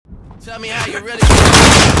Tell me how you really feel.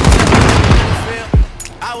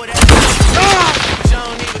 I would have but you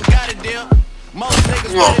don't even got a deal. Most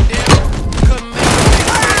niggas got a deal. Couldn't make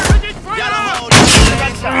it. Y'all don't hold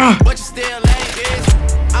up, but you still ain't this.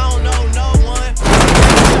 I don't know no one.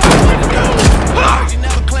 Heard you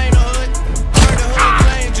never claimed the hood. Heard the hood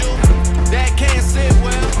claimed you. That can't sit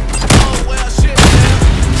well. Oh well, shit well.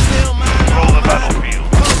 Still mine. Roll the battlefield.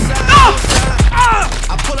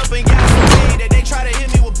 I pull up and got some weed that they try to hit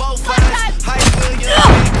me with both sides. High school,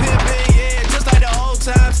 young pimpin', yeah, just like the old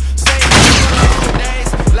times. Same old days,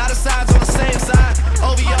 a lot of sides on the same side.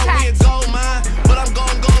 OVO, we a gold mine, but I'm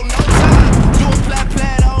gon' go no time. Do a flat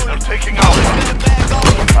on They're it. taking out. Spin it back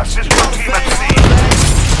over. Assist your team at sea.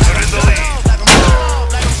 They're in the lead.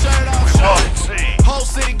 Like I'm shirt off. Talk at sea. Whole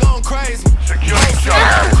city going crazy. Securing Whole city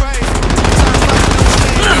charge. going crazy.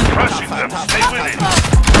 Crushing them. Stay with it.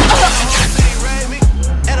 Whole city raid me,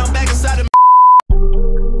 and I'm back inside the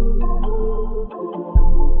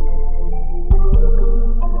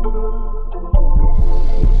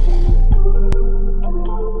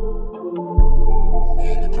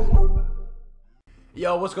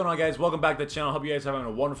Yo, what's going on, guys? Welcome back to the channel. Hope you guys are having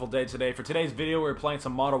a wonderful day today. For today's video, we're playing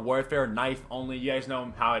some Modern Warfare knife only. You guys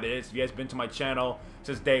know how it is. If you guys been to my channel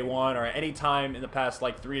since day one or any time in the past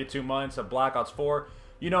like 3 to 2 months of Black Ops 4,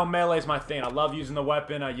 you know melee is my thing. I love using the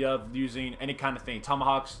weapon. I love using any kind of thing.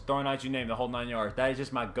 Tomahawks, throwing knives, you name it, the whole 9 yards. That is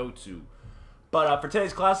just my go-to. But for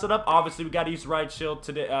today's class setup, obviously we got to use the riot shield.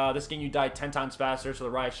 Today, this game you die 10 times faster, so the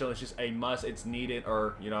riot shield is just a must. It's needed,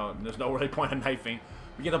 or you know, there's no really point in knifing.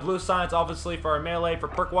 We get the blue science, obviously, for our melee. For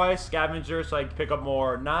perk-wise, scavenger, so I can pick up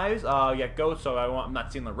more knives. We got ghost, so I'm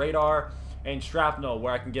not seeing the radar. And shrapnel,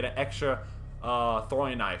 where I can get an extra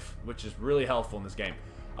throwing knife, which is really helpful in this game.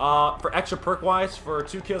 For extra perk-wise, for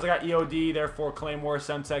 2 kills, I got EOD. Therefore, Claymore,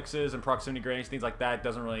 Semtexes, and proximity grenades, things like that. It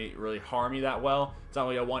doesn't really harm me that well. It's not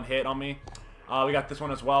really a one hit on me. We got this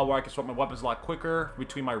one as well, where I can swap my weapons a lot quicker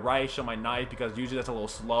between my riot shield and my knife, because usually that's a little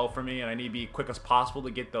slow for me, and I need to be quick as possible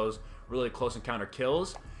to get those really close encounter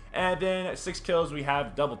kills. And then at 6 kills, we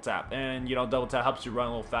have double tap, and you know, double tap helps you run a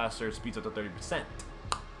little faster, speeds up to 30%.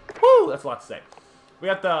 Woo! That's a lot to say. We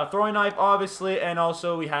have the throwing knife, obviously, and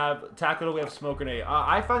also we have tactical. We have smoke grenade.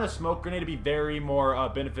 I find the smoke grenade to be very more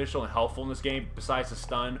beneficial and helpful in this game, besides the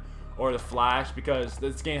stun or the flash, because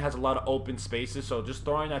this game has a lot of open spaces. So just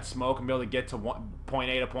throwing that smoke and be able to get to point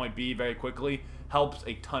A to point B very quickly helps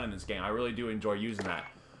a ton in this game. I really do enjoy using that.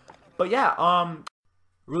 But yeah,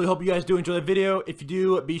 really hope you guys do enjoy the video. If you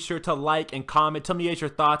do, be sure to like and comment. Tell me guys your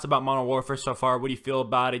thoughts about Modern Warfare so far. What do you feel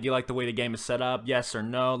about it? Do you like the way the game is set up? Yes or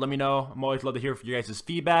no? Let me know. I'm always love to hear from you guys'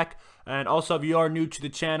 feedback. And also, if you are new to the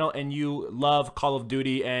channel and you love Call of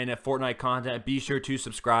Duty and Fortnite content, be sure to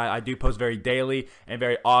subscribe. I do post very daily and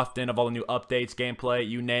very often of all the new updates, gameplay,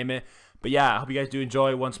 you name it. But yeah, I hope you guys do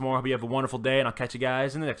enjoy once more. Hope you have a wonderful day, and I'll catch you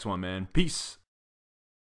guys in the next one, man. Peace.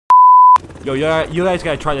 Yo, you guys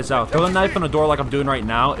gotta try this out. Throw the knife on the door like I'm doing right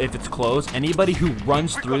now. If it's closed, anybody who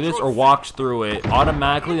runs through this or walks through it,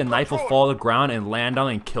 automatically the knife will fall to the ground and land on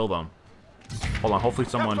it and kill them. Hold on, hopefully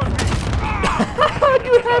someone...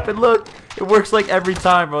 Dude, it happened, look! It works like every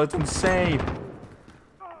time, bro. It's insane.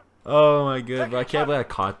 Oh my god, bro. I can't believe I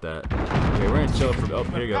caught that. Okay, we're gonna chill for... Oh,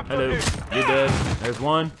 here you go. Hello. You're dead. There's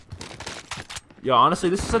one. Yo, honestly,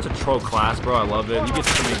 this is such a troll class, bro. I love it. You get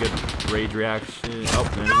so many good rage reaction. Oh,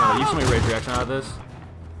 man, I use so many rage reaction out of this.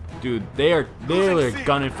 Dude, they're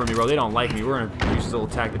gunning for me, bro. They don't like me. We're gonna use still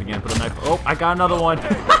attack it again. Put a knife. Oh, I got another one. Bro,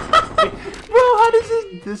 how does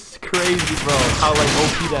this? This is crazy, bro. How like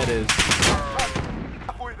OP that is.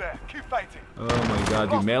 Oh my god,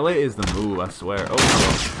 dude, melee is the move. I swear. Oh,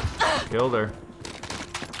 no. Killed her.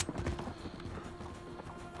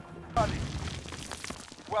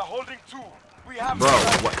 We're holding 2. Bro,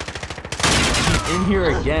 what? She's in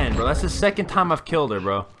here again, bro. That's the second time I've killed her,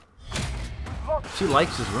 bro. She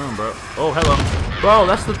likes this room, bro. Oh, hello. Bro,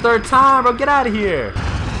 that's the 3rd time, bro. Get out of here.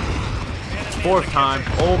 4th time.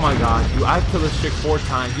 Oh my god, dude. I've killed this chick 4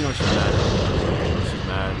 times. You know she's mad. She's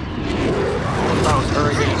mad. I thought it was her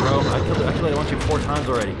again, bro. I killed her once 4 times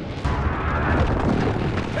already.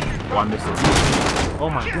 Oh, I missed it. Oh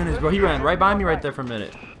my goodness, bro. He ran right by me right there for a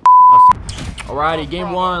minute. Alrighty,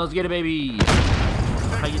 game 1. Let's get it, baby.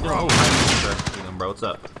 How you doing? Oh, how you doing, bro? What's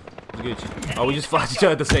up? What's good? Oh, we just flashed each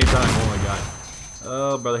other at the same time. Oh my god.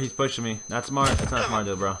 Oh, brother, he's pushing me. Not smart. That's not smart,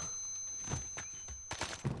 though, bro.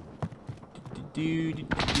 Dude,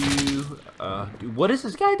 what is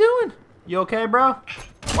this guy doing? You okay, bro?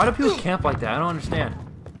 Why do people camp like that? I don't understand.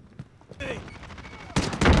 Oh,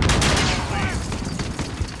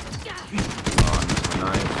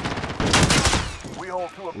 nice.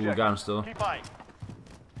 Ooh, got him still.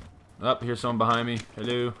 Up, here's someone behind me.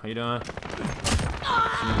 Hello, how you doing?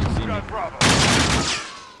 See me. Got Bravo.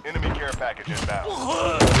 Enemy care package inbound.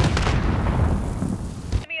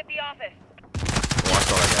 Me at the office. Oh, I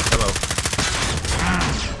saw that guy. Hello.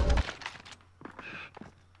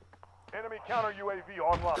 Enemy counter UAV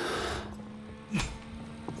online.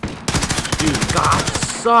 Dude, God,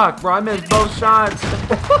 suck, bro. I missed both shots.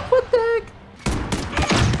 What the heck?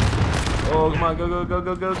 Oh, come on,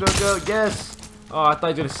 go. Yes. Oh, I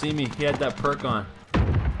thought he was gonna see me. He had that perk on.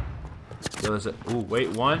 Yo, there's a. Ooh, wait,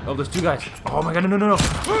 one. Oh, there's two guys. Oh my God, no. Let's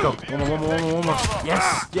go. One more.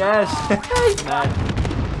 Yes. He's mad.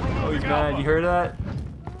 Oh, he's mad. You heard that?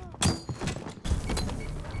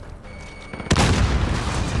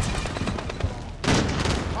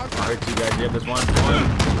 Alright, two guys. Yep, there's one.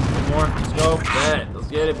 One more. Let's go. Bet. Let's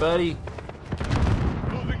get it, buddy.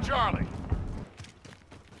 Losing Charlie.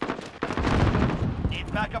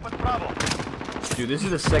 Need backup at Bravo. Dude, this is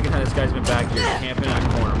the second time this guy's been back here camping in that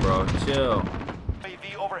corner, bro. Chill.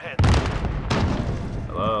 UAV overhead.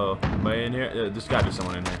 Hello. Anybody in here? There's gotta be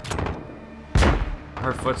someone in here. I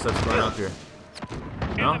heard footsteps going up here.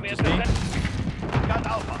 No? Just me? Got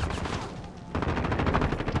Alpha.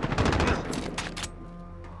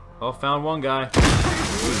 Oh, found one guy.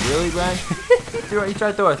 Dude, really, Brad? Dude, he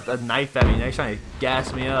tried to throw a knife at me. Now he's trying to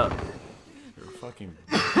gas me up. You're fucking...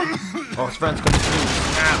 Oh, his friend's coming through.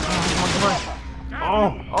 Come on.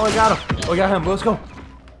 Oh, I got him. Oh, I got him. Let's go.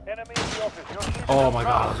 Enemy in the office. Oh my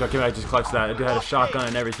God, let's go. Give me, I just clutched that. It had a shotgun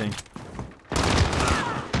and everything.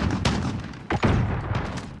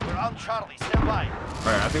 We're on Charlie. Stand by.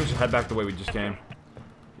 Alright, I think we should head back the way we just came.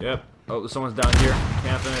 Yep. Oh, someone's down here.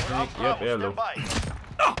 Camping, I think. Yep, yeah, Stand by.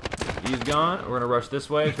 he's gone. We're gonna rush this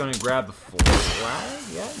way. He's gonna grab the flag.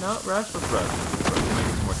 Yeah, no, rush. Let's rush. We're gonna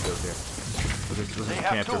get some more kills here. This is They a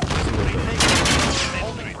have camper. two.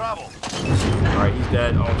 Holding Bravo. Alright, he's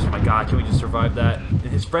dead. Oh my God, can we just survive that? And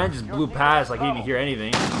his friend just blew past like he didn't hear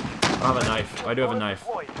anything. I don't have a knife. I do have a knife.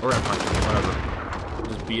 We're gonna punch him. Whatever.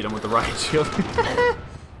 Just beat him with the riot shield.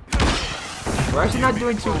 We're actually not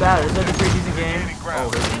doing too bad. This is a pretty decent game. Oh,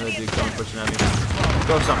 there's another dude coming pushing at me.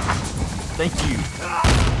 Throw something. Thank you.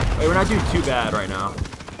 Wait, we're not doing too bad right now.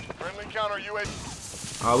 Friendly counter UAV.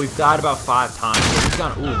 We've died about 5 times. We've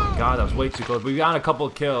gone, oh my God, that was way too close. We've gotten a couple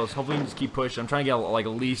of kills. Hopefully we can just keep pushing. I'm trying to get like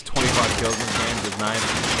at least 25 kills in this game. This knife.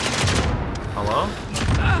 Hello?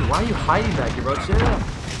 Dude, why are you hiding back here, bro? Chill.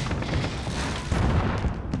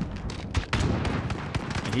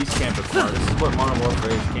 And he's camping far. This is what Modern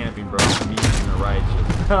Warfare is camping, bro. Me using the right.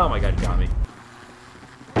 Oh my God, he got me.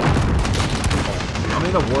 I'm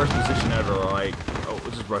in the worst position ever. Like, oh,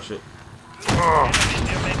 let's just rush it. Oh,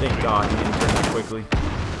 thank God he didn't turn that quickly. Oh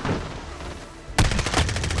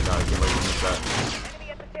my God, I can't wait to miss that.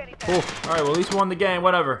 Cool. Alright, well at least we won the game.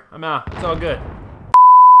 Whatever. I'm out. It's all good.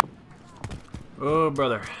 Oh,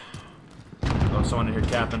 brother. Oh, someone in here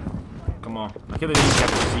capping. Come on. I can't believe he didn't cap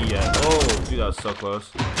the C yet. Oh, dude, that was so close.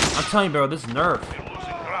 I'm telling you, bro, this is nerf.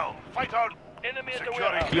 Losing ground. Fight on. Enemy at the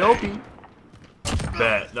warehouse. Yopi.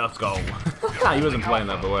 Bet. Let's go. He wasn't playing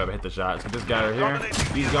that, but whatever. Hit the shots. Get this guy right here.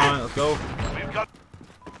 He's going. Let's go. We've got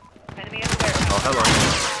Enemy at the warehouse. Oh, hello.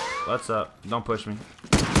 What's up? Don't push me.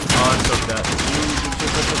 Oh, I took that.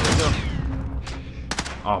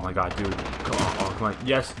 Oh my God, dude. Come on. Oh, come on.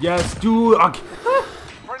 Yes, dude. Okay.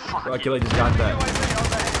 I just got that.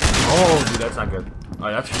 Oh, dude, that's not good. Oh,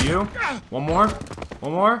 that's for you. One more.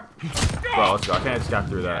 Bro, let's go. I can't just got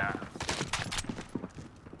through that.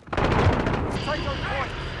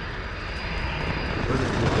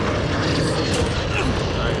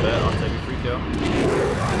 Alright, bet. I'll take a free kill.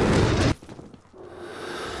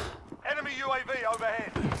 enemy UAV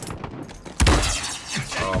overhead.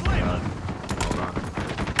 Oh my God. Hold on.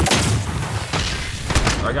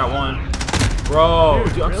 I got one. Bro,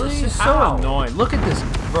 dude, this is so annoying. Look at this,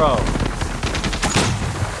 bro.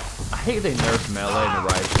 I hate they nerfed melee and the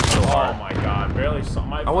riot shield so hard. Oh my God, barely saw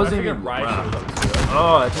my. I wasn't even right.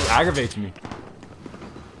 Oh, that just aggravates me.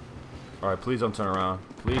 Alright, please don't turn around.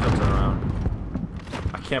 Please don't turn around.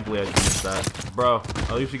 I can't believe I just missed that. Bro,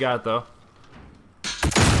 at least we got it though.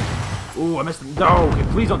 Ooh, I missed it. No, okay,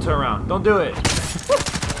 please don't turn around. Don't do it.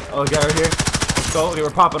 Oh, the guy right here. Let's go. Okay, we're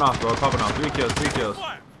popping off, bro. We're popping off. 3 kills.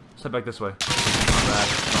 Step back this way. I'm back.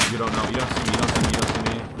 No, you don't know. You don't see me. You don't see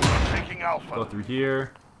me. Taking Alpha. Go through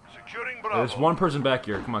here. Securing Bravo. There's one person back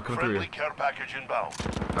here. Come on, come through Friendly here. care package inbound.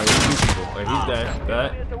 Alright, there's 2 people. Alright, he's dead.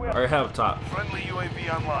 Bet. Alright, have up top. Friendly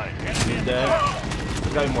UAV online. He's dead.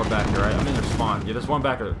 There's gotta be more back here, right? I'm in their spawn. Yeah, there's one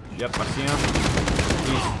back there. Yep, I see him.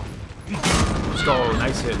 Let's go.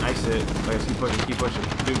 Nice hit. Okay, keep pushing.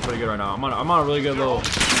 Doing pretty good right now. I'm on a really good little.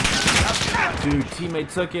 Dude, teammate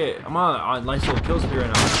took it. I'm on a nice little kill streak right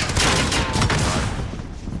now.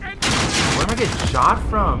 get shot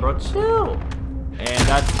from, bro? Chill. And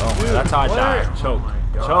that's that's how I died. Choke.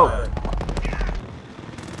 Choke.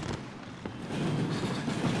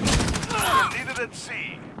 Needed at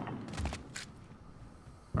sea.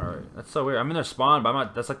 Alright, that's so weird. I'm in their spawn, but I'm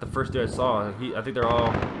not. That's like the first dude I saw. I think they're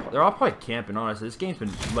all probably camping. Honestly, this game's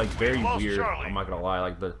been like very weird. Charlie. I'm not gonna lie.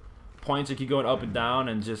 Like the points that keep going up and down,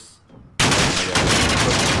 and just do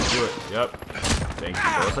it. Yep. Thank you,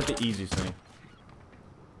 bro. It's like the easiest thing.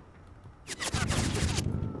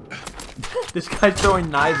 This guy's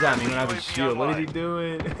throwing knives at me when I have a shield. What is he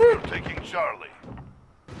doing? Taking Charlie.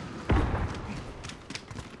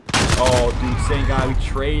 Oh, dude, same guy. We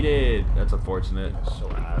traded. That's unfortunate. So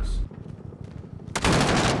ass.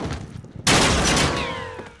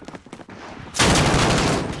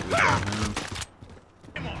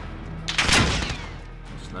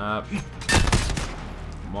 Snap.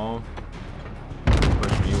 Come on.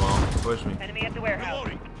 Push me, you won't. Push me. Enemy at the warehouse.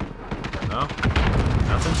 No?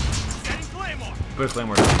 Nothing? Push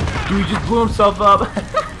Claymore. Dude, he just blew himself up.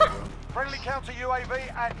 Friendly counter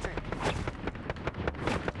UAV active.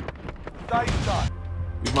 Day's done.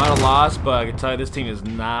 We might have lost, but I can tell you this team is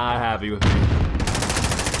not happy with me. Oh,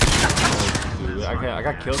 dude, I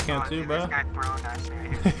got kill cam too, bro.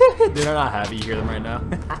 Dude, they're not happy. You hear them right now.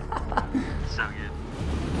 So good.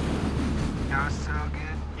 That was so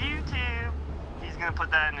good. YouTube. He's gonna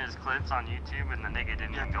put that in his clips on YouTube, and the nigga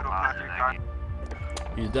didn't even go bother that.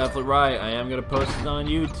 He's definitely right. I am gonna post it on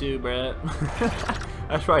YouTube, bro.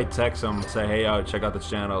 I should probably text him and say, hey, yo, check out the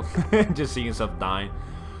channel. Just seeing stuff dying.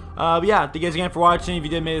 But yeah, thank you guys again for watching. If you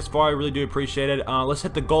did make it this far, I really do appreciate it. Let's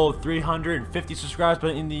hit the goal of 350 subscribers by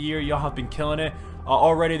the end of the year. Y'all have been killing it.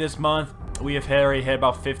 Already this month, we have already hit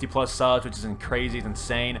about 50+ subs, which is crazy. It's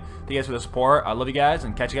insane. Thank you guys for the support. I love you guys,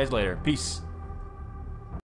 and catch you guys later. Peace.